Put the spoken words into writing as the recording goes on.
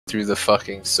through the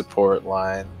fucking support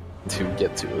line to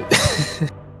get to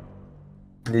it.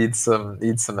 Need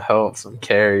some help, some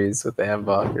carries with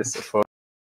Ambach or support.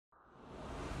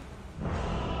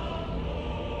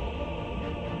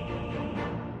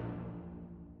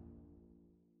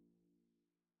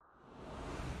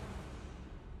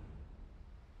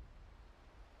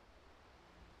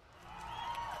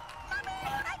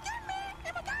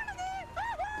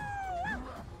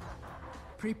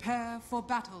 Prepare for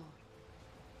battle.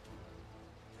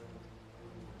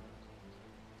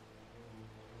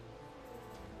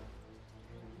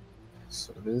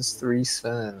 So it is 3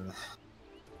 spin.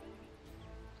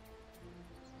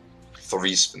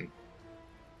 3 spin.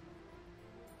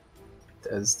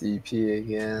 Does DP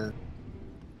again.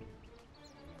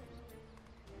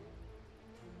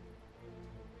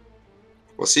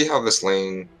 We'll see how this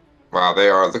lane. Wow, they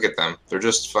are. Look at them. They're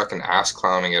just fucking ass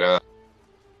clowning it up.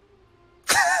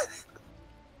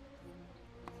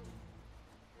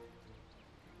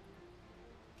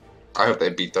 I hope they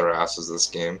beat their asses this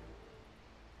game.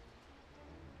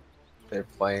 They're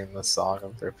playing the song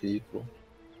of their people.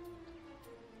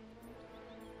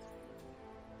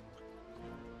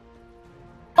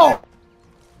 Oh!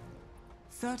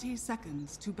 30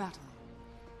 seconds to battle.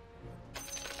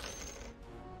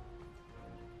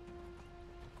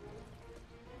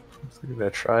 I'm gonna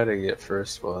try to get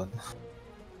first one.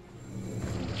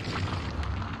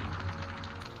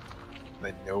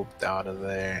 They noped out of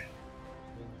there.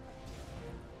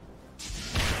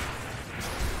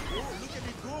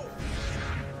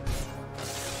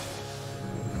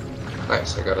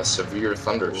 Nice, I got a severe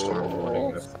thunderstorm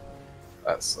warning.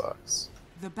 That sucks.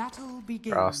 The battle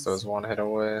begins. Rosta's 1 hit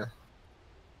away.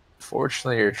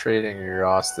 Fortunately, you're trading your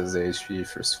Rosta's HP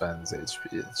for Sven's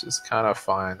HP. It's just kind of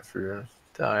fine for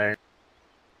dying.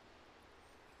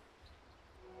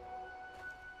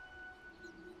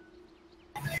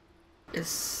 Is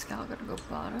Scout gonna go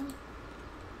bottom?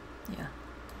 Yeah.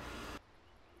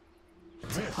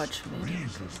 It's a punch mid.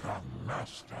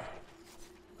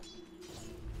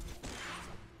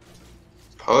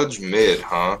 Pudge mid,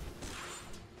 huh? I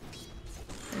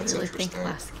That's really think interesting.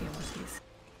 last game was these.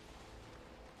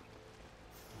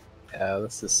 Yeah,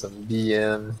 this is some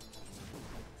BM.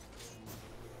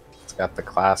 It's got the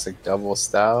classic double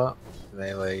stout,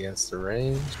 melee against the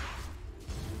range.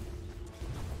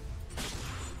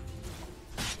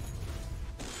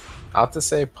 Not to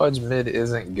say Pudge mid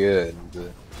isn't good,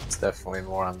 but it's definitely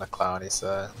more on the clowny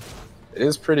side. It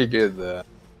is pretty good though.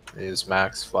 It is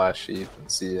max flash heap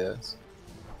and CS.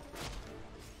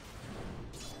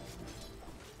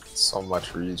 So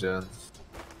much regen.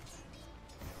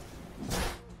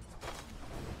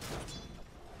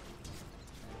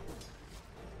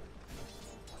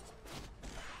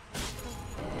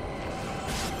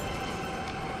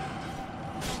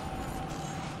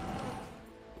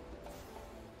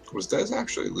 Was Dez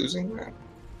actually losing that?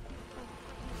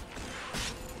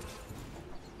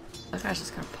 That guy's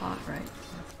just gonna pot, right?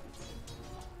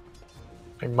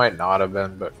 He might not have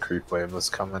been, but creep wave was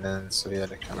coming in, so he had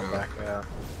to kind of back out.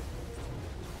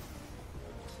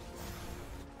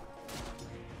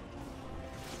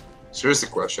 So here's the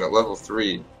question: at level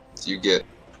 3, do you get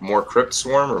more Crypt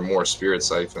Swarm or more Spirit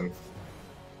Siphon?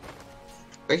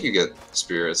 I think you get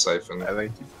Spirit Siphon. I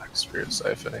think you back Spirit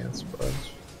Siphon against Pudge.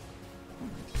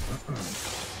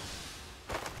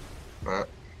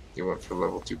 You went for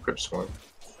level 2 Crypt Swarm.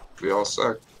 We all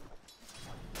suck.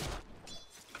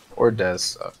 Or Dez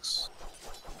sucks.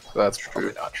 That's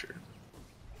probably not true.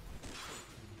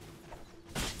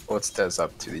 What's Dez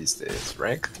up to these days?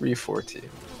 Rank 314.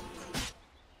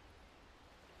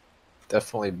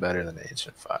 Definitely better than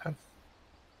Ancient 5.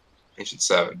 Ancient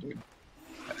 7, dude.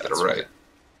 Get it right.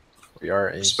 We are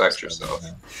Ancient Respect 7 yourself.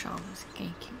 now. Sean was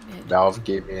ganking mid. Valve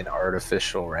gave me an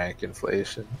artificial rank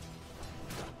inflation.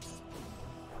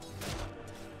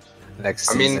 Next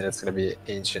season it's going to be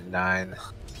Ancient 9.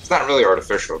 It's not really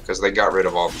artificial because they got rid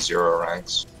of all the 0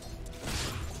 ranks.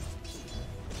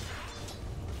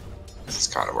 It's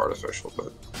kind of artificial,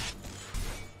 but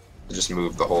they just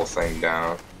moved the whole thing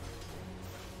down.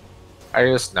 I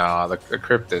just know the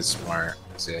crypt is smart.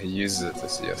 So yeah, he uses it to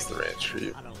CS the range for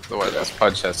you. Otherwise, this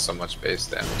Pudge has so much base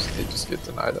damage, he just get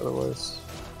denied otherwise.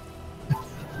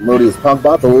 Moody's pump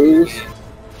out the leaders.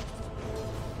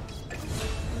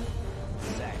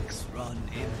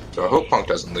 So I hope Punk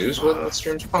doesn't lose with that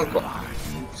stream's Punk.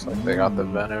 Looks like they got the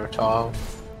Venom Tom.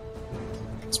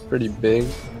 It's pretty big.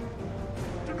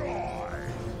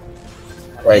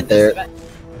 Right there.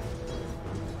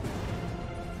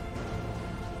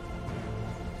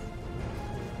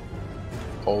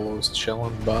 Polo's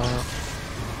chilling by.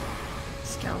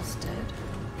 Scout's dead.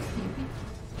 Maybe.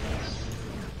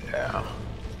 Yeah.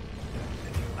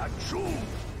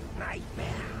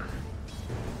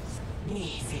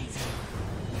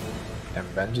 And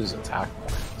Benji's attack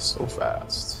point is so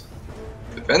fast.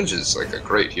 The Benj is like a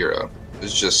great hero.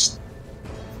 It's just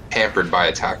hampered by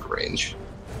attack range.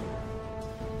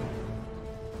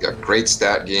 Got great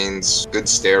stat gains, good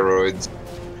steroids,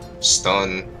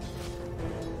 stun.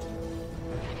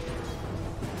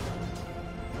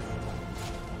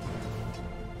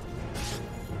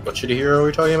 What shitty hero are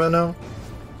we talking about now?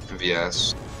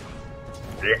 VS.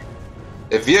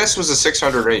 If VS was a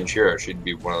 600 range hero, she'd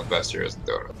be one of the best heroes in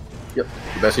Dota. Yep.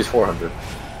 The best is 400.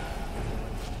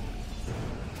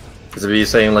 Because if he's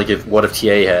saying like, what if TA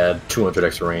had 200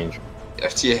 extra range?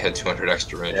 If TA had 200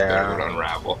 extra range, Yeah. it would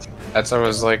unravel. That's what I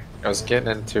was like. I was getting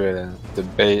into it in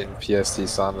debate in PST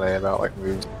Sunday about like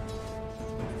moves.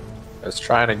 I was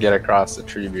trying to get across the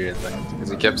Treebeard thing because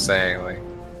he kept saying like,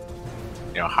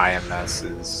 you know, high MS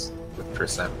is with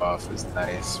percent buff is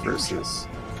nice versus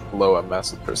low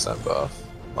MS with percent buff.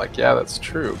 Like, yeah, that's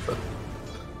true, but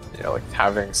you know, like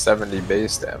having 70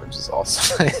 base damage is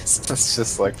also nice. That's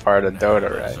just like part of Dota,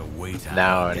 right?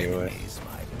 Now, anyway.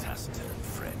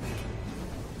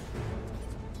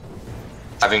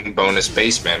 Having bonus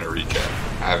base mana regen,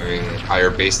 having higher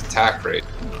base attack rate.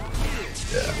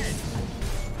 Yeah.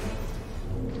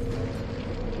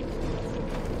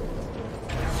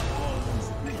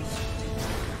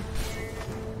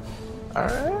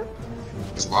 Alright.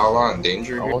 Is Lala in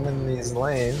danger here? Owning these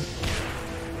lanes.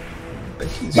 I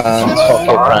think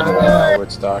he's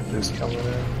Witch Doctor's coming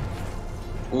in.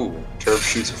 Ooh, Turb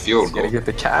shoots a field He's goal. gonna get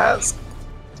the cast.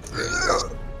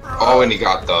 Oh, and he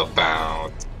got the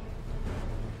bounce.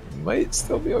 Might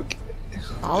still be okay.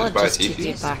 I'll Just buy just keep TP.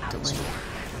 it back to lane.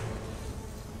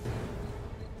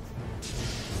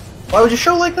 Why would you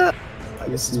show like that? I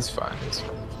guess he's fine. He's fine.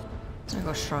 I'm gonna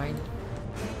go shrine.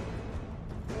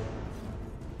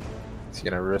 Is he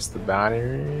gonna risk the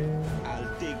bounty?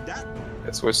 I'll take that.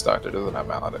 It's Witch Doctor doesn't have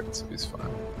Maledict, so he's fine.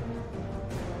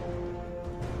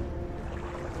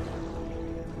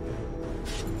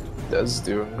 Does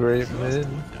doing great mid.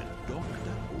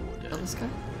 Kill this guy.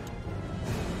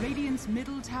 Radiant's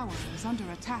middle tower is under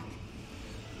attack.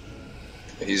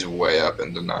 He's way up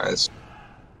and denies.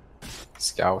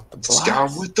 Scout with the blocks.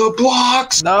 Scout with the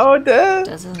blocks! No, Dez.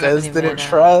 Doesn't have Dez any didn't mana.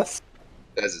 trust.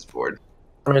 That's his board.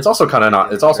 I mean, it's also kind of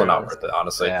not. It's also not worth it,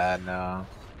 honestly. Yeah, no.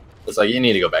 It's like you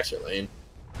need to go back to your lane.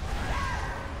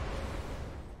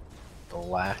 The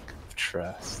lack of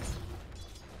trust.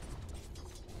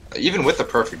 Even with the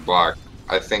perfect block,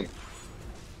 I think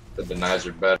the denies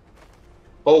are better.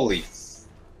 Holy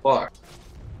fuck.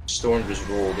 Storm just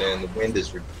rolled in. The wind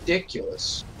is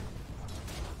ridiculous.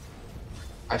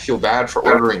 I feel bad for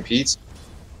ordering pizza.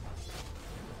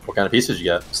 What kind of pieces you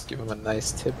got? Just give him a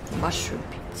nice tip. Mushroom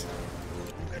pizza.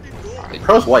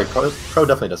 Pro's white. Pro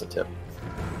definitely doesn't tip.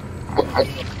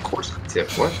 Of course, tip.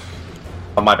 What?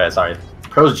 Oh, my bad. Sorry.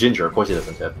 Pro's ginger. Of course he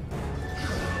doesn't tip.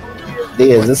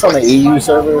 Yeah, is this on the EU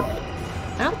server?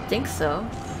 I don't think so.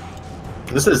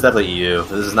 This is definitely EU.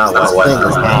 This is not I West. think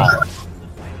it's not.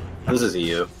 This is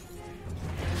EU.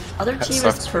 Other That team is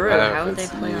sucks for Peru. them, How would they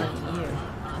it's play you. on EU?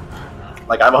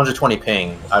 Like I have 120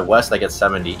 ping. At West I get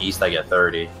 70. East I get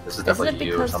 30. This is Isn't definitely it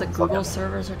EU. or because the something Google fucking-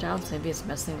 servers are down, so maybe it's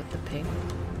messing with the ping?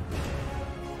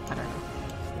 I don't know.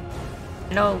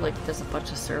 You know, like, there's a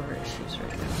bunch of server issues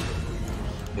right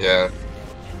now. Yeah.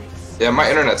 Yeah, my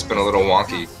internet's been a little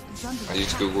wonky. Is under I use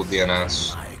attack. Google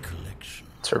DNS.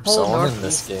 Terp's Whole owning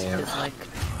Northeast this game. is like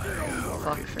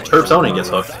fucked right Terp's now. owning gets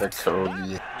hooked. The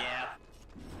Kobe.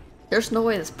 There's no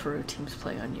way this Peru team's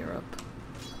playing on Europe.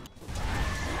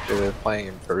 They're playing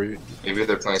in Peru. Maybe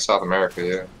they're playing South America,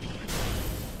 yeah.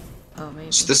 Oh,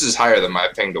 maybe. So this is higher than my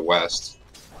ping to West.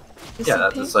 Is Yeah, it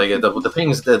that's ping? it's like the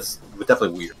ping's that's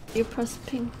definitely weird. Do you press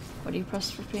ping? What do you press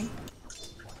for ping?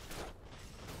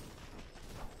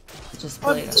 Just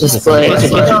play it. Just play Can't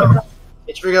it.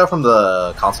 you figure out from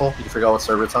the console? You can figure out what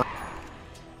server it's on.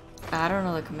 I don't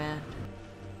know the command.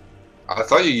 I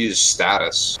thought you used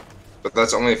status, but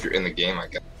that's only if you're in the game, I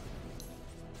guess.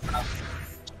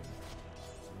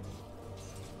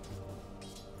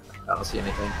 I don't see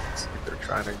anything. Let's see if they're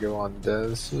trying to go on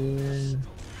Dez here.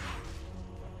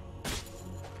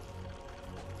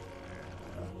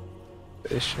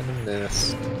 Fish and a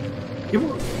miss.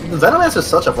 Venomance is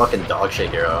such a fucking dog shit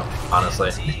hero,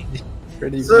 honestly.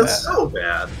 Pretty It's bad. so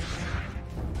bad.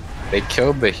 They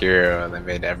killed the hero and they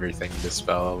made everything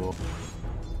dispellable.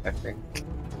 I think.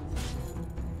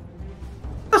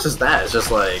 It's just that. It's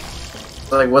just like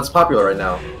what's popular right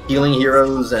now? Healing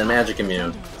heroes and magic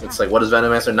immune. It's like, what does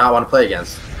Venomancer not want to play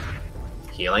against?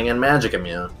 Healing and magic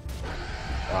immune.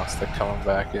 Lost the coming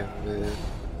back in mid.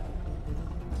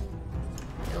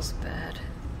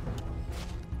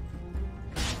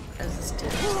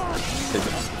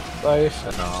 life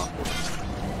and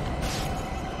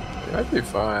it might be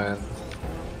fine.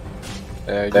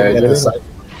 Yeah,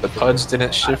 the Pudge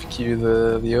didn't shift Q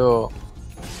the ult.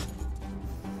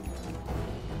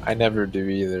 I never do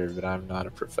either, but I'm not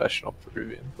a professional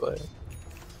Peruvian player.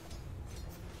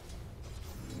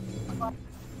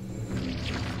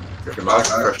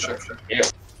 Yeah.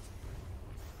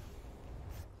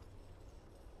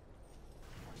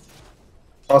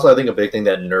 Also, I think a big thing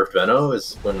that nerfed Veno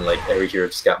is when like every hero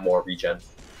just got more regen.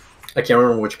 I can't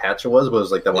remember which patch it was, but it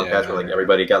was like that one patch where like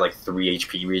everybody got like 3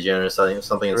 HP regen or something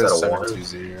instead of 1.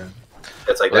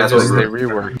 It's like that's what they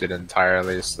reworked it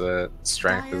entirely so that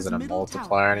strength isn't a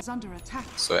multiplier.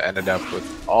 So it ended up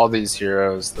with all these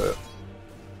heroes that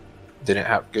didn't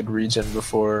have good regen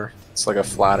before. It's like a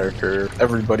flatter curve.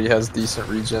 Everybody has decent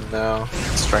regen now.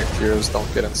 Strength heroes don't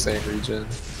get insane regen.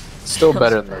 Still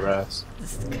better than the rest.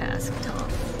 This is the cask top.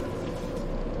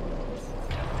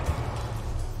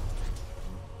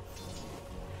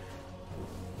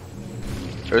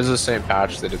 It was the same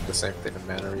patch that did the same thing to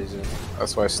mana regen.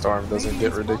 That's why Storm doesn't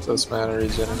get ridiculous mana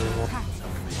regen anymore.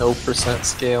 No percent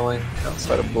scaling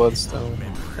outside of Bloodstone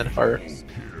and Hearts.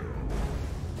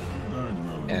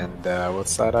 And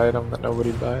what's that item that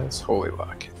nobody buys? Holy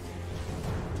Locket.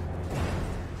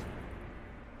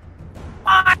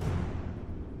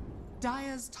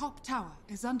 Dire's top tower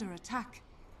is under attack.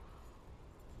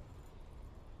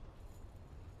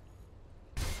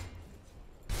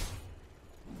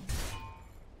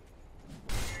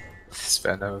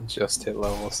 Venom just hit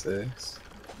level 6.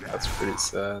 That's pretty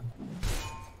sad.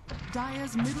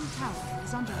 Dire's middle tower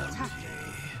is under attack.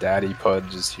 Daddy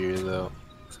Pudge is here though.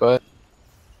 But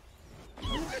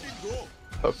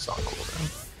Hook's on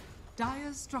cooldown.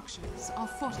 Dire's structures are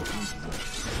fortified.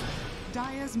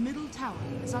 Dire's middle tower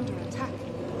is under attack.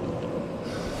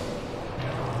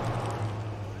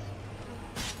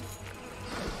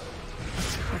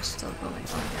 We're still going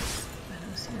on.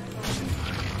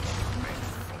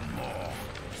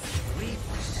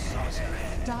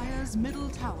 Dire's middle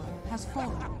tower has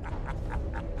fallen.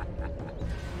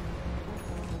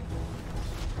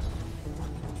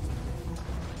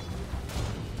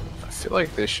 I feel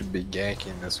like they should be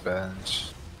ganking this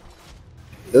bench.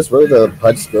 Is this really the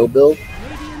Pudge skill build?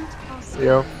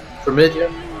 Yep. for mid,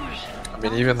 yeah. I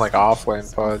mean, even like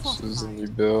offlane Pudge is a new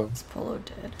build. It's Polo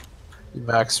dead. You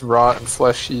max Rot and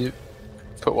Flesh Heap,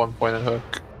 put 1 point in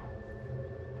Hook.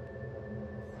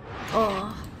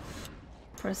 Oh.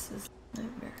 Presses.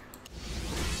 Nightmare.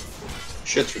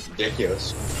 Shit's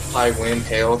ridiculous. High wind,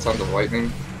 hail, tons of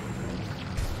lightning.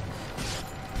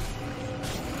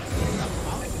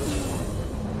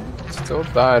 Still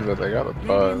died, but they got the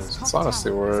buzz. It's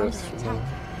honestly worth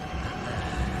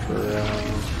for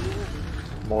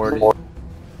Morty.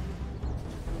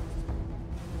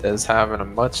 Dez having a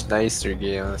much nicer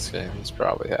game this game. He's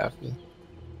probably happy.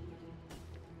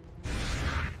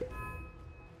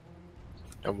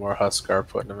 No more Huskar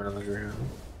putting him in the ground.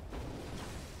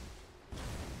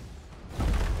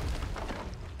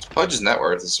 Pudge's net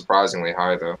worth is surprisingly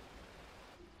high, though.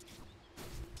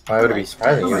 Why would it be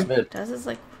surprising? He was mid. Dez is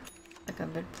like a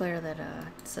mid player that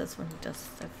says when he does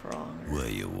stuff wrong or Were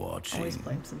you watching? always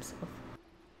blames himself.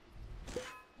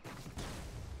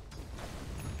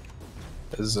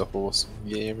 This is a wholesome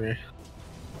gamer.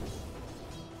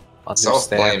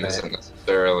 Self-blame isn't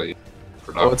necessarily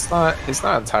productive. Well, it's not. It's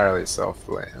not entirely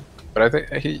self-blame, but I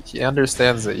think he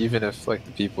understands that even if like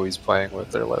the people he's playing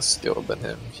with are less skilled than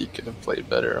him, he could have played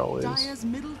better always. Dire's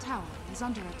middle tower is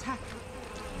under attack.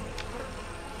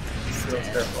 It's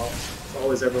their fault. It's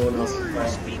always everyone else's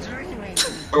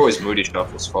fault. Always Moody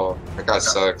Shuffle's fault. That guy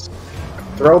sucks.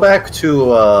 Throwback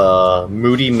to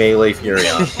Moody Melee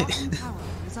Furion.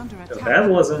 That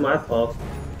wasn't my fault.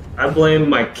 I blame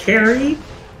my carry,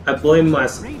 I blame my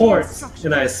supports,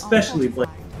 and I especially blame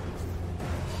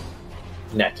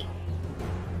Necky.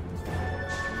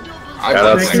 I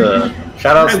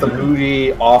Shoutouts to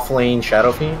Moody Offlane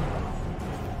Shadow Fiend.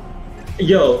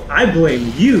 Yo, I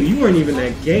blame you. You weren't even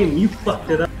in that game. You fucked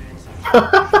it up.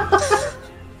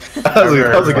 That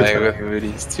was a good playing time. with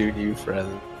Moody's two new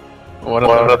friends. One of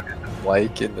them didn't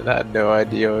like it and had no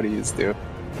idea what he was doing.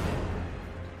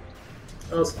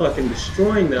 I was fucking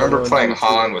destroying that. I remember one playing dude,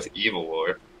 Han too. with Evil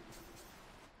Lord.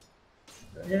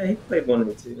 Yeah, he played one of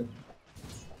the two.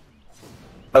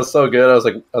 That was so good. I was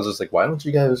just like, why don't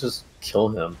you guys just kill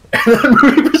him? And then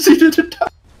Moody proceeded to die.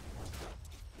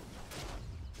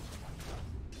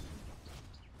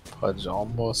 Pudge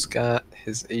almost got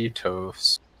his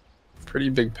Atos. Pretty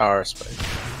big power spike.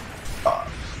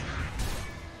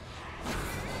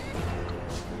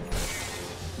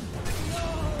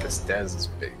 Guess Dez is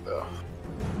big though.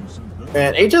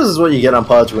 Man, H's is what you get on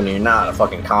Pudge when you're not a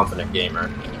fucking confident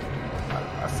gamer.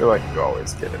 I feel like you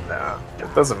always get it now.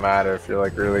 It doesn't matter if you're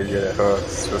like really good at hooks.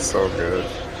 It's just so good.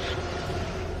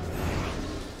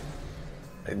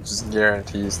 It just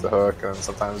guarantees the hook, and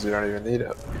sometimes you don't even need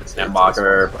it. And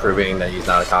Mocker proving that he's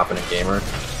not a confident gamer.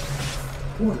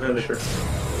 100%.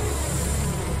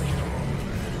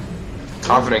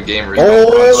 Confident gamers.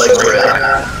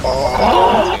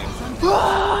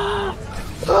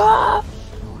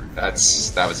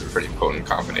 That was a pretty potent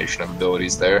combination of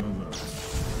abilities there.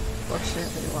 Fortunately,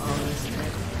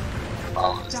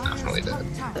 Oh, it's definitely dead.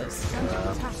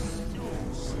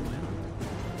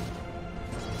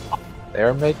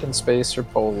 They're making space for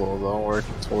Polo, though,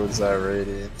 working towards that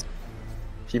radiance.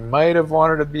 He might have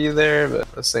wanted to be there, but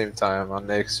at the same time, on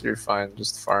Nyx, you're fine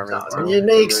just farming. When you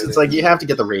Nyx, it's like you have to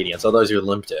get the Radiance, otherwise you're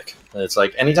limp dick. And it's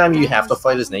like, anytime you have to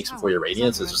fight as Nyx before your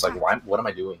Radiance, it's just like, why, what am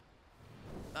I doing?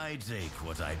 I take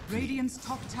what I Radiant's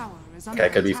top tower is Okay, I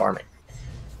could be farming.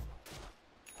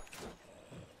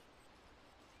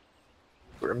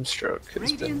 Grimstroke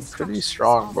has been pretty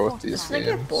strong both these doesn't it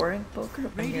get games. boring, Poker,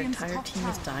 when your entire team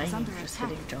is dying and you're just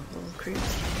hitting jungle and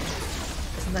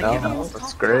creeps? Doesn't that No, get old?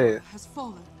 that's great.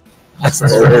 That's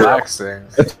That's relaxing.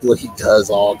 That's what he does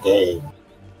all game.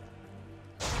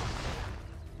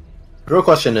 The real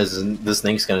question is this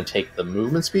Nyx gonna take the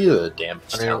movement speed or the damage?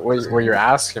 I mean, what you're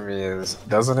asking me is,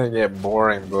 doesn't it get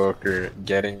boring, Booker,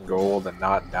 getting gold and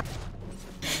not down?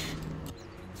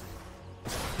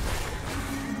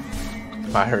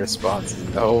 My response is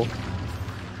no.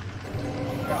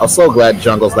 I'm so glad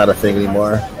jungle's not a thing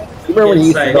anymore. You remember when he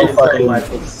used to go fucking life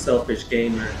of a selfish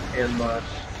gamer and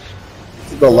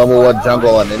go level 1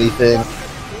 jungle on anything?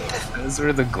 Those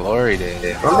were the glory days.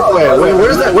 Wait,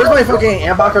 where's that? Where's my fucking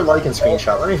Ambacher Lycan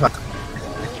screenshot?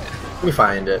 Let me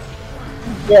find it.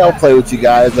 Yeah, I'll play with you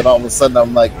guys, and all of a sudden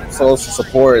I'm like social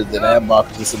support, and Ambach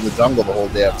just in the jungle the whole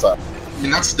damn time. I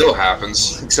mean, that still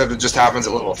happens, except it just happens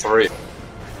at level 3.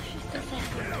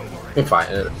 Let me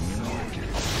find it.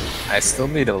 I still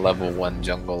need a level 1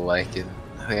 jungle Lycan.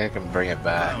 I think I can bring it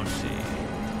back.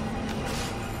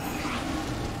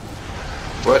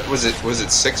 What was it? Was it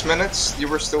 6 minutes you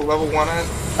were still level 1 at?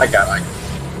 I got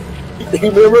it.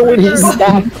 You remember when he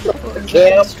stopped the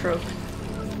camp?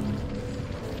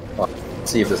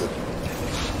 Let's see if this is.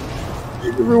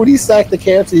 You remember when he sacked the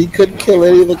camp and he couldn't kill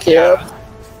any of the camp?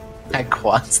 I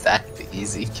quad stacked the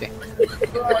easy game.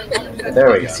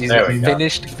 There we go. There we go.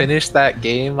 Finished that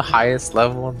game, highest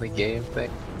level in the game thing.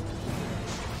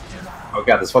 Oh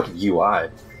god, this fucking UI.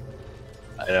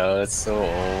 I know, it's so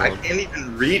old. I can't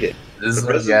even read it. This is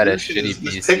The when you had a resolution shitty is-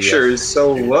 PC. this picture is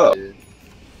so low.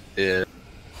 Yeah.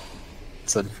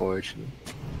 It's unfortunate.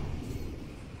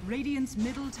 Radiant's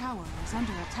middle tower is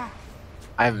under attack.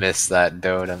 I miss that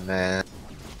Dota, man.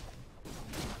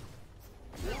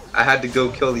 I had to go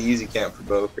kill the easy camp for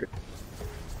Boker.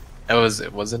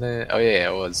 Wasn't it? Oh yeah,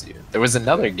 it was you. There was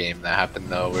another game that happened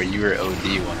though where you were OD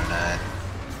 1-9.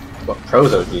 But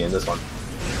Pro's OD in this one.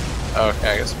 Oh,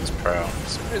 okay, I guess it was Pro. For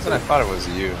some reason I thought it was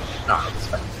you. Nah, it's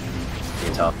fine. You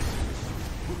can tell.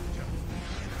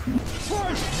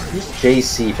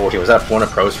 JC14, was that one of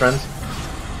Pro's friends?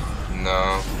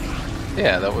 No.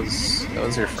 Yeah, that was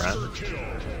your friend.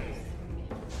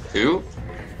 Who?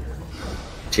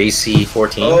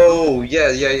 JC14? Oh,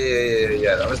 yeah.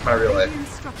 That was my real life Radiant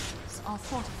structures are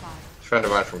fortified. friend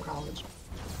of mine from college.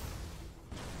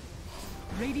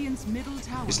 Radiant's middle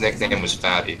tower. His nickname was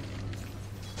Fatty.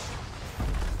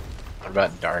 What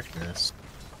about Darkness?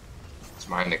 It's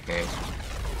my nickname.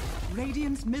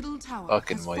 Radiant's middle tower.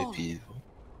 Fucking has white fallen. people.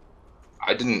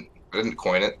 I didn't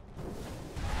coin it.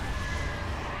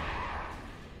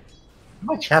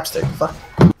 My chapstick, fuck.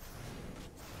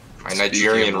 My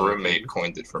Nigerian roommate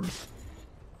coined it for me.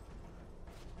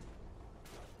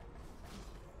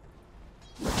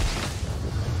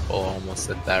 Oh, almost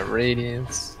at that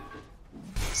Radiance.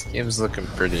 This game's looking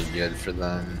pretty good for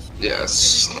them.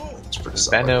 Yes. It's pretty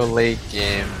solid. Benno late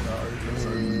game.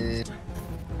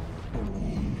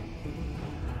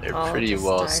 They're pretty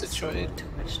well situated.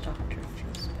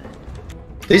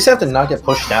 They just have to not get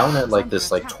pushed down at like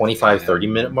this like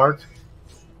 25-30 minute mark.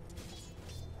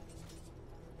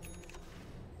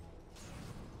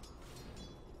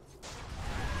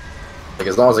 Like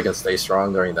as long as it can stay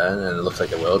strong during then, and it looks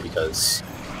like it will because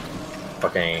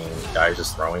fucking guys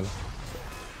just throwing.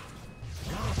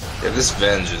 Yeah, this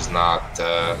Venge is not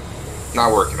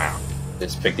working out. They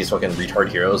just pick these fucking retard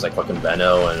heroes like fucking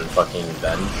Benno and fucking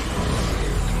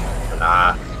Venge. They're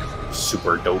not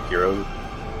super dope heroes.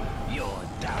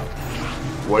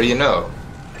 What do you know?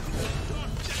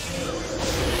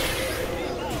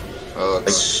 Oh,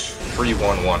 it's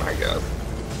 3-1-1, I guess.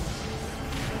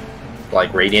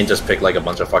 Like Radiant just picked like a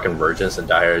bunch of fucking virgins, and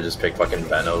Dire just picked fucking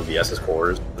Veno VS's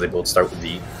cores. They both start with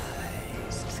V.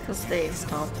 It's because they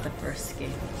stomped the first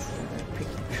game, so they're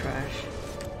picking trash.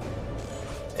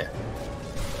 Yeah.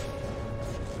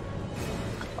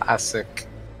 Classic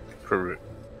Peru.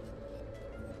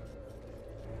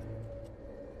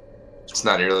 It's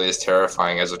not nearly as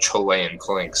terrifying as a Chilean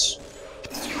Clinks.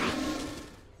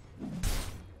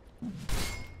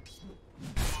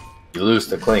 You lose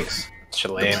to Clinks.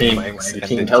 Chilean Clinks. The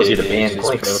team tells you to ban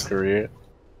Clinks.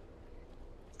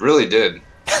 Really did.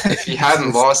 If he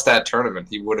hadn't lost that tournament,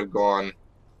 he would have gone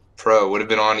pro. Would have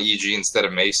been on EG instead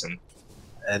of Mason.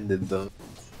 Ended them.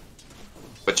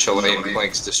 But Chilean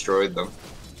Clinks destroyed them.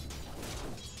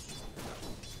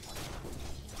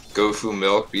 Gofu,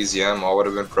 Milk, BZM, all would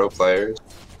have been pro players.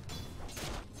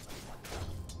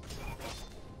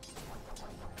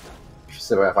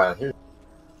 See what I find here.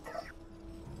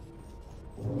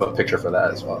 Put a picture for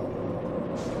that as well.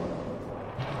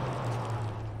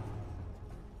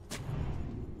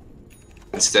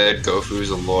 Instead, Gofu's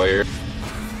a lawyer.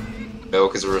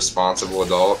 Milk is a responsible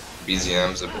adult.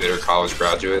 BZM's a bitter college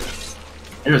graduate.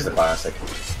 Here's the classic.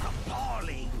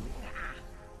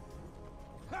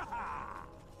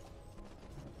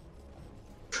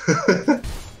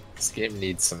 This game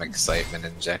needs some excitement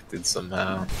injected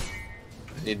somehow.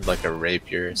 I need like a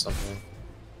rapier or something.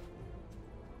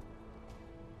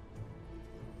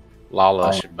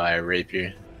 Lala should buy a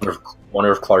rapier.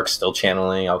 Wonder if Clark's still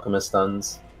channeling Alchemist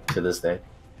stuns to this day.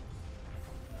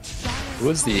 Who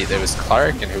was there was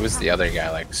Clark and who was the other guy,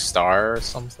 like Star or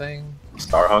something?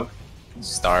 Starhunk?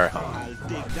 Starhunk.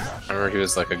 I remember he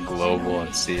was like a global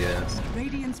in CS.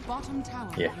 Radiant's bottom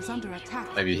tower Yeah. is under attack.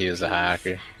 Maybe he was a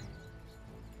hacker.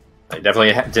 He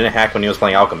definitely didn't hack when he was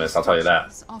playing Alchemist, I'll tell you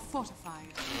that. Are fortified.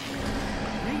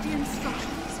 Radiant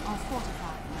structures are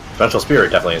fortified. Vengeful Spirit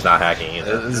definitely is not hacking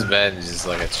either. This Venge is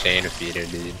like a chain feeder,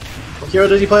 dude. What hero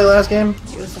did he play last game?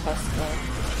 He was the best though.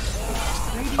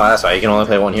 Oh, that's right, you can only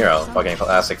play one hero. Fucking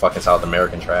classic fucking South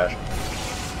American trash.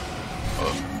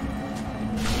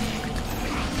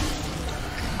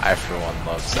 I for one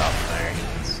love South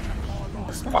Americans.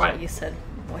 That's not Fine. what you said.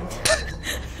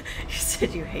 You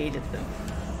said you hated them.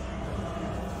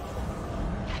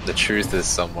 The truth is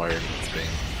somewhere in between.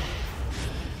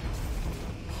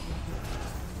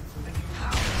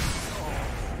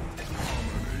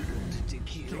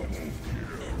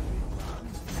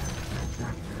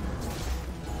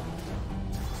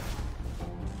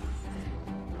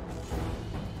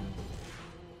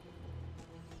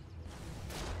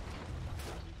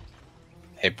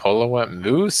 Hey, Polo went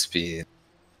move speed.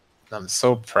 I'm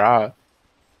so proud.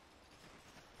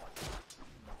 Is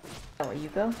that where you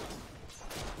go?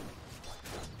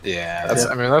 Yeah,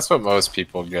 I mean that's what most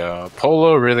people go.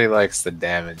 Polo really likes the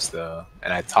damage though,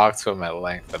 and I talked to him at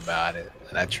length about it,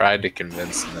 and I tried to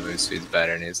convince him the move speed's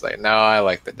better, and he's like, "No, I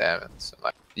like the damage." So I'm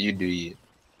like, "You do you."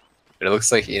 But it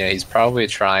looks like he's probably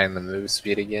trying the move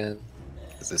speed again,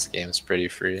 because this game's pretty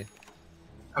free.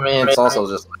 I mean, it's also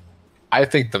just. I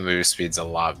think the move speed's a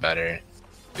lot better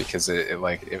because it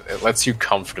lets you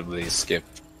comfortably skip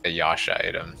a Yasha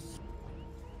item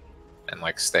and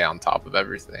like stay on top of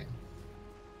everything.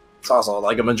 It's also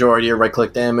like a majority of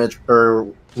right-click damage,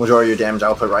 or majority of your damage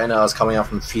output right now is coming out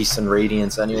from Feasts and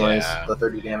Radiance anyways. Yeah. The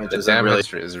 30 damage The isn't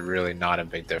damage really... is really not a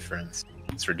big difference.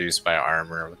 It's reduced by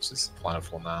armor, which is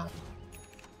plentiful now.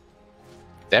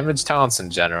 Damage talents in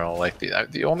general, like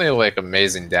the only like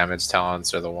amazing damage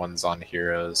talents are the ones on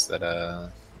heroes that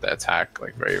attack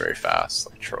like very very fast,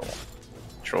 like Troll.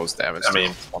 Troll's damage. I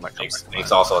mean, one that comes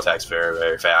Lynx also attacks very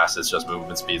very fast. It's just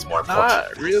movement speed's more important.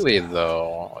 Not really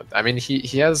though. I mean, he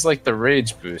has like the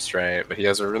rage boost, right? But he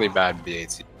has a really bad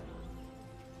BAT.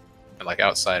 And like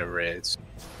outside of raids.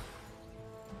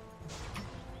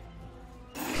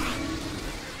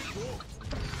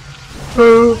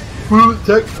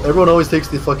 Everyone always takes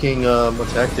the fucking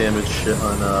attack damage shit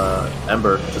on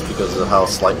Ember just because of how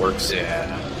Slight works.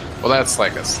 Yeah. Well, that's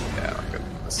like a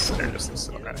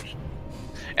synergistic interaction.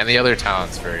 And the other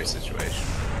talent's very situational.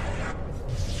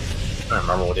 I don't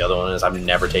remember what the other one is. I've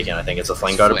never taken. I think it's a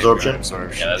Flame Guard Absorption. Yeah,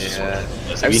 that's just what it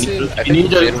is. If you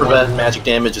need to prevent magic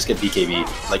damage, just get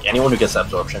BKB. Like anyone who gets that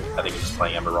absorption, I think you're just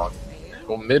playing Ember wrong.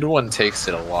 Well, mid one takes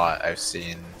it a lot. I've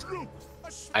seen.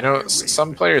 I know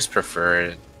some players prefer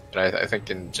it, but I think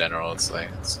in general it's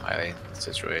highly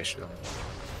situational.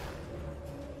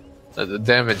 The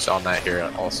damage on that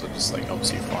hero also just like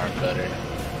helps you farm better.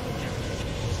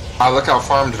 Wow, look how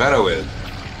farmed Veno is.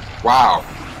 Wow,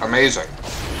 amazing.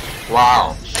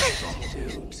 Wow.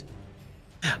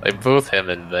 Like both him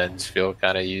and Venge feel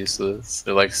kind of useless.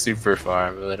 They're like super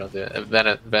farm, but they don't do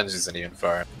it. Venge isn't even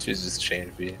farm. She's just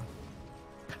chain feed.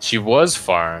 She was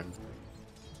farmed.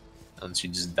 And she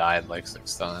just died like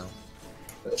 6 times.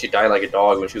 She died like a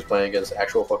dog when she was playing against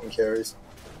actual fucking carries.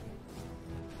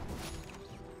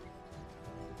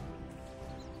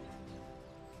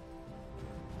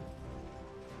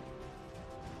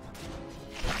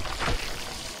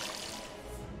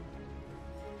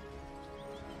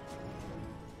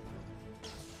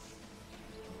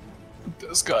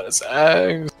 This got his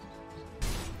eggs.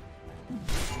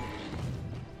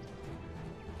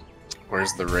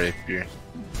 Where's the rapier?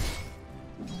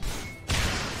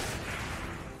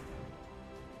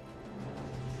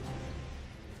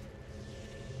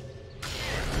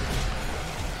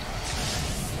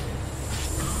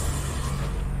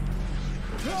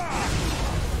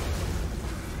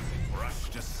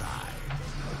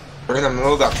 During the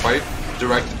middle of that fight,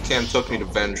 directed cam took me to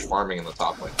Venge farming in the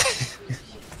top lane.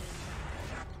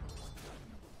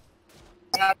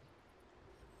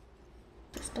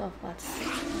 Stuff, let's see.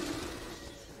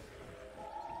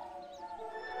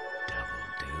 Double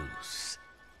deuce.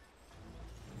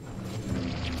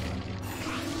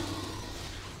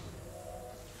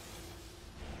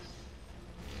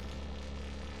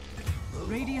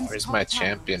 Radiant's Where's top my tower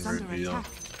champion is under reveal?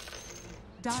 attack.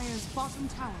 Dire's bottom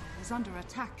tower is under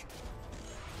attack.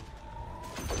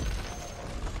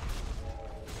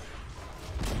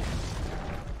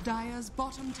 Dire's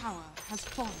bottom tower has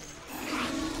fallen.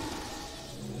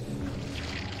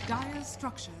 Dire's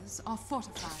structures are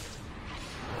fortified.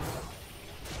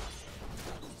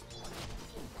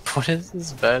 What is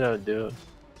this Beto doing?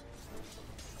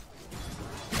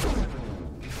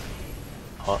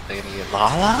 Oh, they're gonna get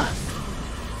Lala?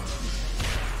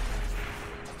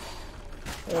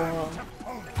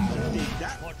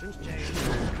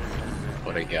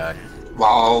 What a god.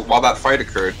 While that fight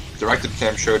occurred, directed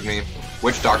cam showed me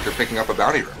Witch Doctor picking up a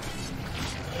bounty run.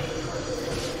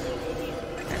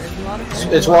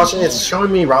 It's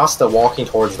showing me Rasta walking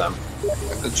towards them.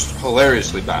 It's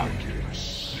hilariously bad.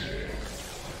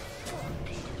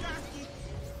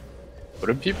 What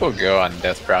do people go on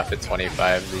Death Prophet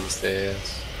 25 these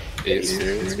days? Haste.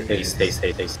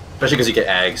 Especially because you get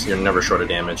Ags, you're never short of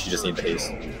damage, you just need the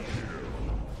haste.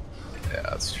 Yeah,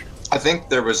 that's true. I think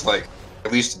there was like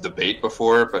at least a debate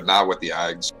before, but now with the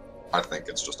Ags, I think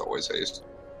it's just always haste.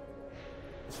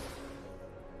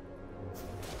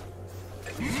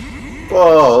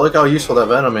 Whoa, look how useful that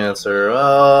Venomancer.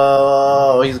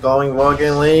 Oh, he's going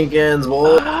fucking Lincolns,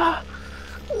 boy.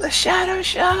 The shadow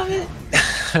shaman.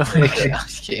 Oh my god.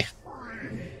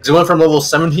 He went from level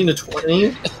 17 to 20.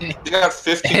 You got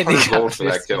 1,500 gold for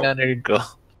that kill. 1,500 gold.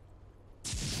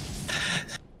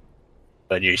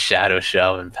 But your shadow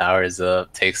shaman powers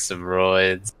up, takes some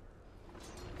roids.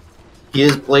 He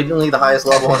is blatantly the highest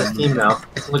level on his team now.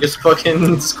 Look at his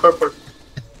fucking scoreboard.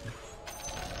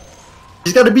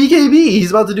 He's got a BKB.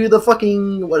 He's about to do the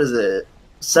fucking, what is it?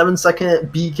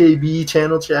 7-second BKB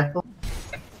channel check. All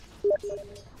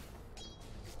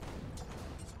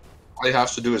he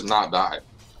has to do is not die.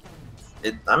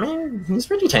 I mean, he's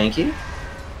pretty tanky.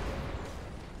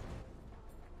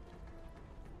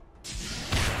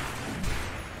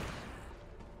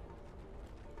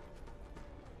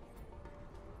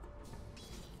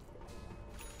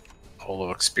 Whole of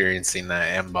experiencing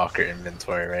that Ambocker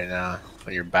inventory right now.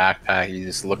 On your backpack, you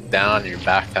just look down, your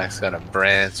backpack's got a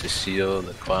branch, a shield,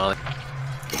 a clown.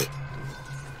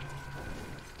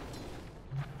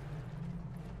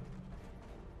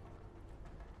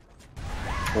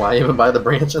 Why even buy the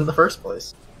branch in the first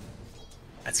place?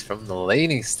 That's from the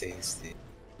laning stage, dude.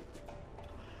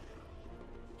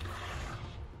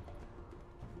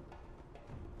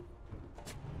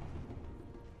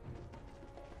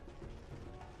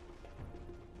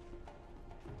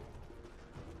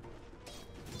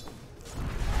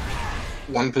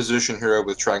 One position hero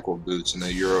with tranquil boots in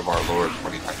the year of our Lord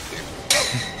 2019.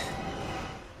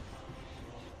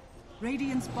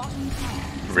 Radiant's bottom tower.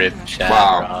 Rip chat.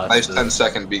 Wow, nice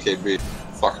 10-second BKB.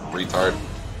 Fucking retard.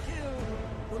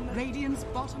 Radiant's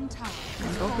bottom tower.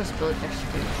 Goku's build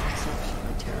actually is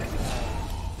exceptionally terrible.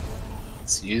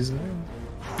 It's using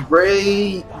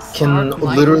Ray can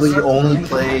literally only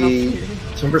play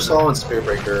Timbersaw and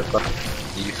Spearbreaker, but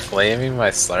you flaming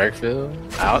my Slark build?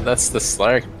 Out? That's the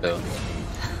Slark build.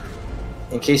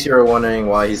 in case you were wondering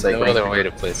why he's like No other way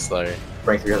to play Slark.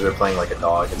 rank 300 playing like a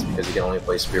dog, it's because you can only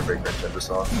play Spearbreaker and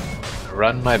Timbersaw.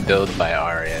 Run my build by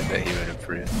Arya that he would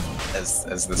approve as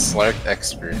the Slark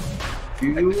expert.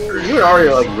 You and Ari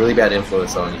are like really bad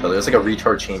influence on each other. It's like a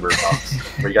retard chamber box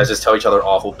where you guys just tell each other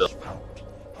awful builds.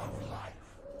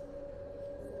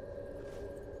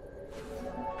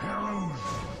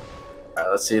 Alright,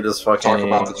 let's see this fucking. Talk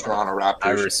about the Toronto Raptors.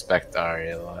 I respect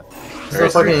Arya a lot. So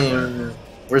fucking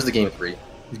Where's the game 3?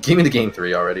 Give me the game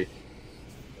 3 already.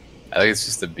 I think it's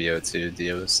just the BO2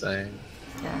 Dio was saying.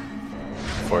 Yeah.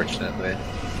 Unfortunately.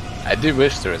 I do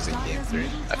wish there was a game 3.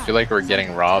 I feel like we're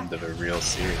getting robbed of a real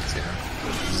series, you know?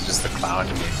 This is just a clown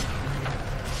game.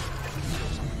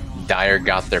 Dire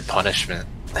got their punishment.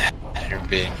 They're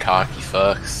being cocky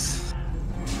fucks.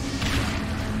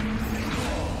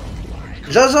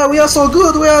 Jaja, we are so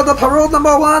good, we are the parole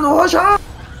number 1, Jaja!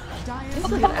 It's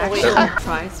like an actual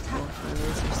prize pool for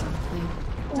this or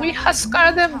something. We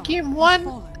huskar them game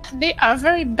 1. They are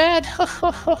very bad.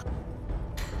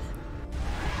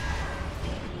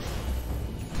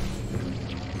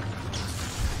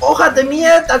 ¡Hoja de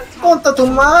mierda! ¡Conta tu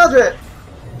madre!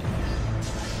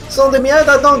 ¡Son de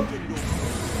mierda! ¡Don't!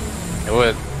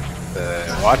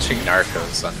 Watching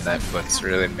Narcos on Netflix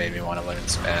really made me want to learn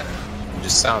Spanish. It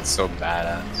just sounds so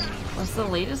badass. Was the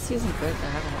latest season good? I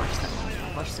haven't watched that one.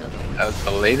 I've watched the other one.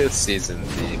 The latest season,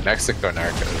 the Mexico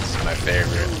Narcos, is my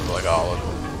favorite. Like all of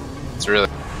them. It's really.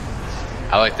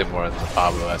 I liked it more than the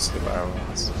Pablo Escobar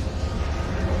ones.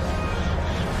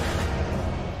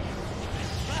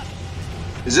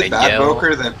 Is it bad,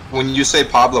 Boker, that when you say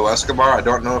Pablo Escobar, I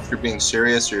don't know if you're being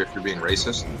serious or if you're being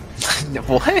racist?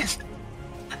 What?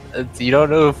 You don't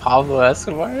know who Pablo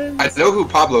Escobar is? I know who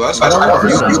Pablo Escobar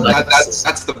is.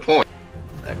 That's the point.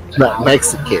 Not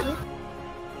Mexican.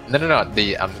 No.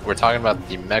 We're talking about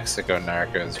the Mexico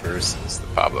Narcos versus the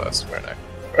Pablo Escobar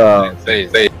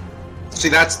Narcos. See,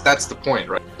 that's the point,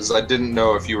 right? Because I didn't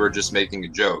know if you were just making a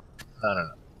joke.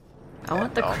 No. I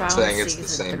want the Crown saying it's season the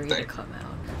same 3 thing. to come out.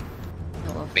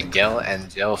 I love Miguel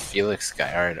Angel Felix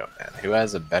Gallardo, man. Who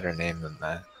has a better name than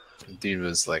that? Dude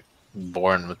was like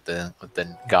born with the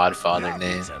Godfather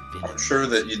name. I'm sure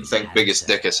that you'd think Biggest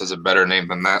Dickus has a better name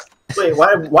than that. Wait,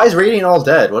 why is Radiant all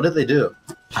dead? What did they do?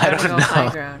 I don't know. High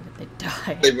ground. They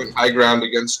died. They went high ground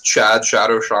against Chad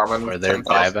Shadow Shaman. Or their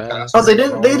 10,000 buyback. cast. Oh, they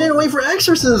didn't wait for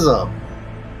exorcism.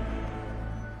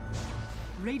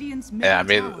 Yeah, I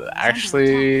mean,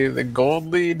 actually, the gold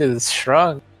lead is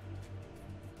shrunk.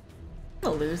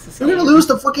 I'm gonna lose this They're game. gonna lose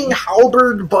the fucking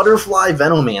Halberd Butterfly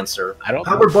Venomancer. I don't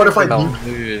Halberd know if they're Butterfly. gonna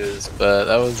lose, but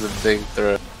that was a big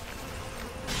throw.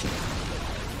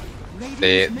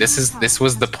 This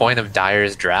was the point of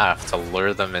Dire's draft, to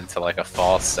lure them into like a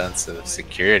false sense of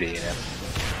security. You know?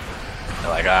 They're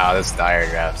like, oh, this Dire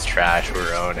draft's trash.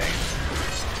 We're owning.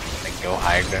 Like, go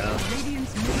high ground.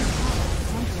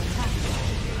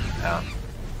 No.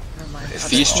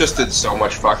 Feast just did so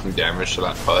much fucking damage to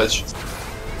that Pudge.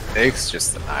 Nyx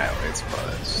just annihilates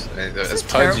Pudge. I mean, as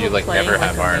Pudge, you like never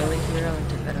have armor.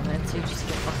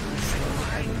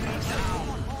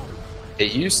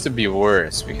 It used to be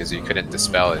worse because you couldn't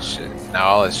dispel his shit. Now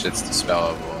all his shit's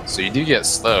dispellable. So you do get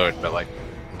slowed, but like,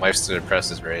 Life's to Depress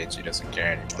his rage, he doesn't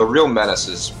care anymore. The real menace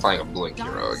is playing a Blink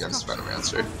hero against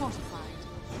Venomancer.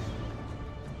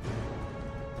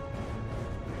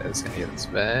 That's gonna get this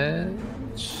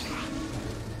bench.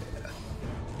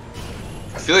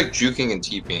 I feel like juking and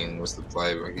TPing was the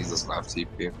play, but he doesn't have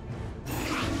TP.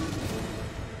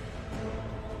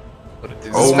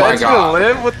 Oh my god!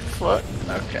 Live? What the fuck?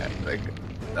 Okay,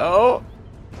 no,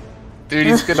 dude,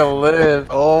 he's gonna live.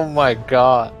 Oh my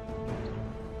god!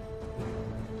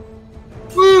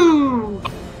 Woo!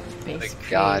 Thank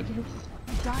god!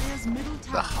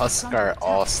 The Huskar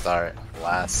All-Star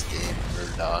last game,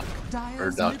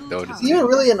 Murdoch DOTA. Is he even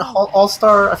really an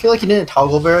all-star? I feel like he didn't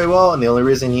toggle very well, and the only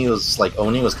reason he was like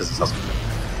owning was because he's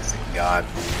Huskar. He's a god.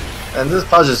 And this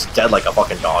Pudge is dead like a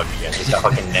fucking dog again. He's got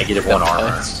fucking -1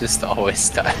 armor. It's just always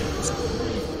dies.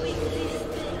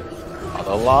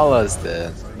 Although Lala's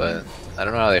dead, but I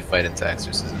don't know how they fight into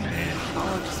Exorcism.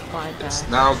 It's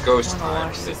now Ghost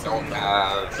time. They don't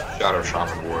have Shadow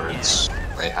Shaman wards.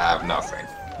 They have nothing.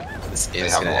 This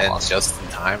game's gonna end just in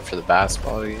time for the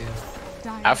basketball game.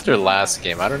 After last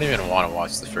game, I don't even want to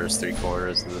watch the first 3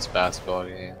 quarters of this basketball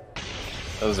game.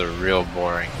 That was a real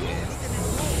boring game.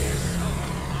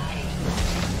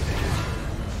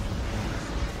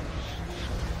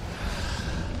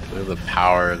 Look at the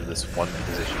power of this one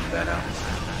position Venom.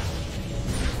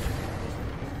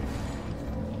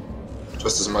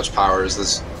 Just as much power as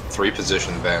this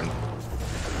 3-position bend.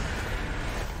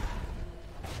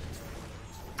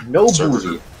 No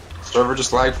booty. Server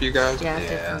just lagged for you guys?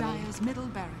 Yeah. Dire's middle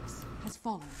barracks has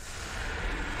fallen.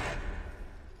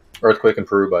 Earthquake in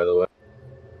Peru, by the way.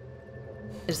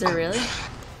 Is there really?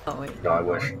 Oh wait. No, I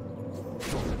wish.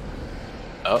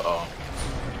 Uh-oh.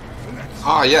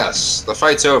 Ah, yes. The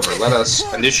fight's over. Let us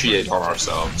initiate on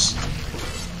ourselves.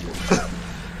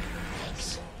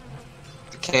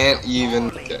 Can't even...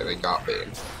 Okay, they got me. I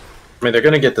mean, they're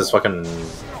gonna get this fucking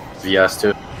VS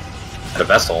too. At a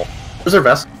vessel. Where's their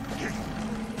vessel?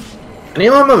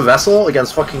 Anyone have a vessel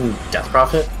against fucking Death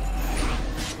Prophet?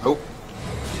 Oh.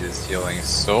 He is healing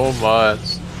so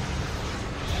much.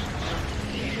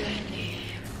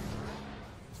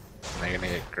 Am I gonna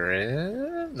get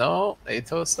Grim? No,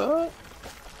 Atos up?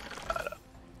 I don't know.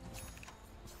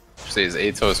 Actually, his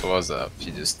Atos was up.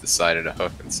 He just decided to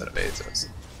hook instead of Atos.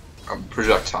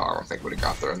 Projectile, I don't think would have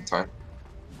got there in time.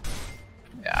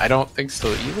 Yeah, I don't think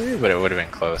so either, but it would have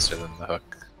been closer than the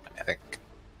hook, I think.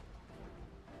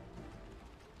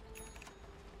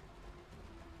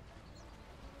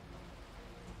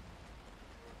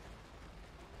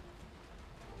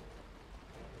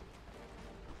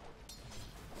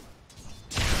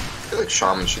 I feel like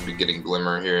Shaman should be getting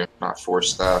Glimmer here, not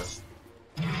Force Staff.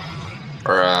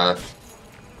 Or,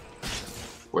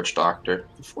 Witch Doctor.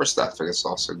 Force Staff, I guess,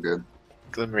 also good.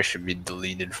 Glimmer should be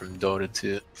deleted from Dota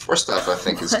 2. Force Staff, I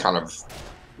think, is kind of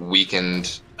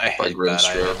weakened I by hate Grim that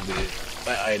Stroke. item, dude.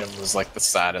 That item was like the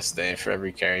saddest day for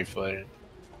every carry player.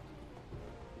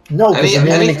 No, because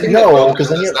Anything that Dota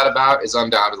does that about is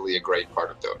undoubtedly a great part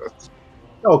of Dota.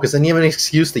 No, because then you have an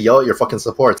excuse to yell at your fucking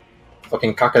support.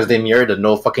 Fucking cacas de mierda,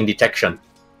 no fucking detection.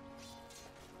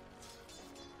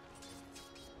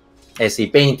 Ese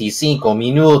 25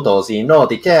 minutos y no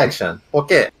detection. ¿Por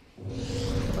qué?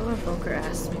 Someone Boker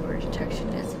asked me where detection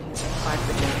is, and he's like, 5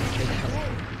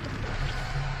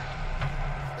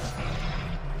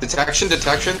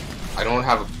 Detection? I don't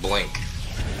have a blink.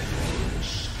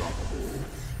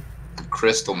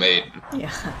 Crystal Maiden.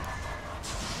 Yeah.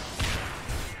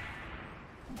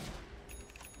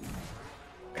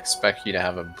 Expect you to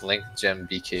have a blink gem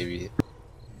BKB.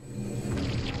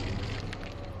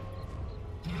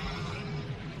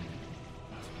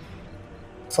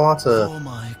 It's a lot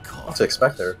to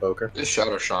expect there, Boker. This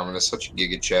Shadow Shaman is such a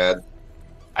Giga Chad.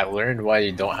 I learned why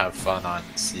you don't have fun on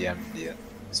CMD.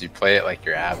 Because you play it like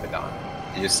you're Abaddon.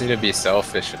 You just need to be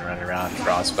selfish and run around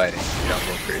frostbiting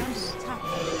jungle creeps.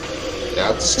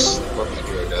 That's what the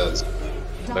hero does.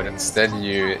 But instead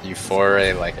you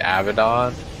foray like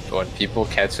Abaddon. But when people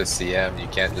catch a CM, you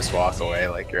can't just walk away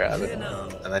like you're Abaddon.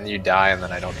 And then you die and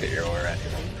then I don't get your aura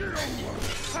anymore.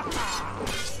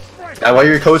 Now, why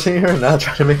you're coaching her and not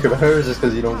trying to make her better just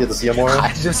because you don't get the CM aura?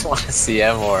 I just want to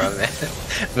CM aura, man.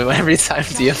 But every time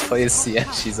Dia plays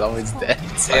CM, she's always dead.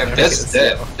 So Damn, Des is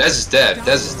dead. Des is dead.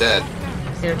 Des is dead.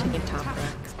 They're taking top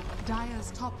rack.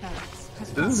 Dire's top barracks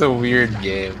has This is a weird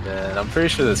game, man. I'm pretty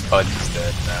sure this Pudge is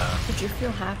dead now. Would you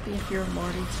feel happy if you were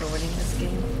Morty for winning this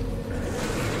game? I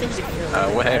think you'd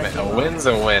feel Wait a minute. A win's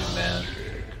a win, man.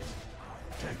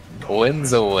 A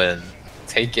win's a win.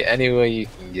 Take it any way you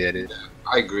can get it.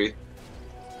 I agree.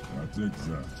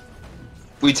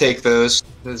 We take those,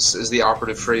 is the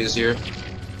operative phrase here.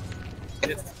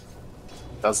 It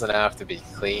doesn't have to be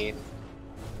clean.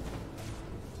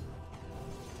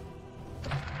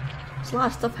 There's a lot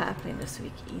of stuff happening this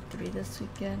week. E3 this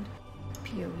weekend.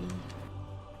 PoE.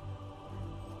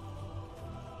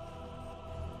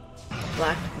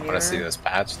 Black Mirror. I want to see those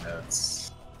patch notes.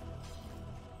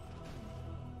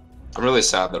 I'm really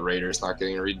sad that Raider's not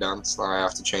getting redone, so I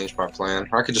have to change my plan.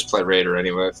 Or I could just play Raider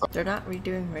anyway. They're not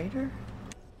redoing Raider?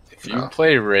 If you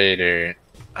play Raider,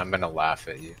 I'm gonna laugh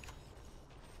at you.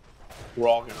 We're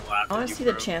all gonna laugh I at want you, to see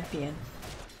bro. the champion.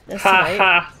 This Ha night.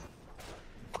 ha!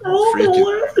 Oh, I'm gonna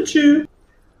laugh at you.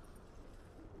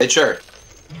 Hey, Chair.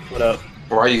 What up?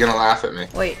 Why are you gonna laugh at me?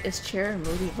 Wait, is Chair and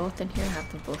Moody both in here? Have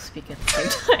them both speak at the same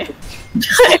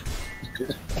time.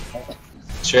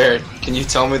 Chair, can you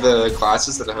tell me the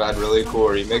classes that have had really cool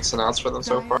remakes announced for them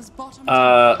so far?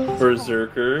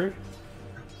 Berserker.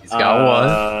 He's got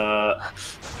one.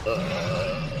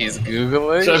 He's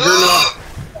Googling.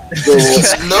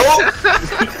 Nope!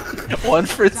 1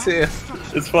 for 2.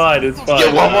 It's fine, it's fine.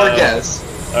 Get one more guess.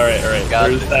 Alright, Got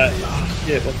Where's it. that?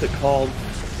 Shit, what's it called?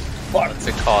 What's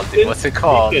it called, dude? What's it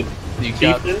called? You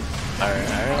got Chieftain?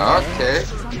 Alright. Okay.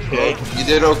 Okay. Well, you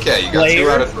did okay. You got Player? 2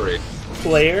 out of 3.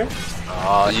 Player?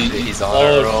 Oh, he's on a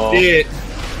roll. Oh shit!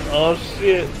 Oh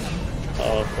shit!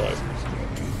 Oh fuck.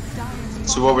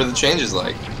 So what were the changes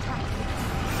like?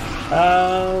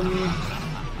 I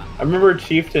remember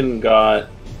Chieftain got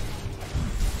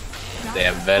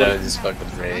Damn, Veto just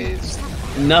fucking raised.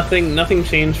 nothing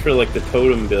changed for like the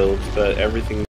totem builds, but everything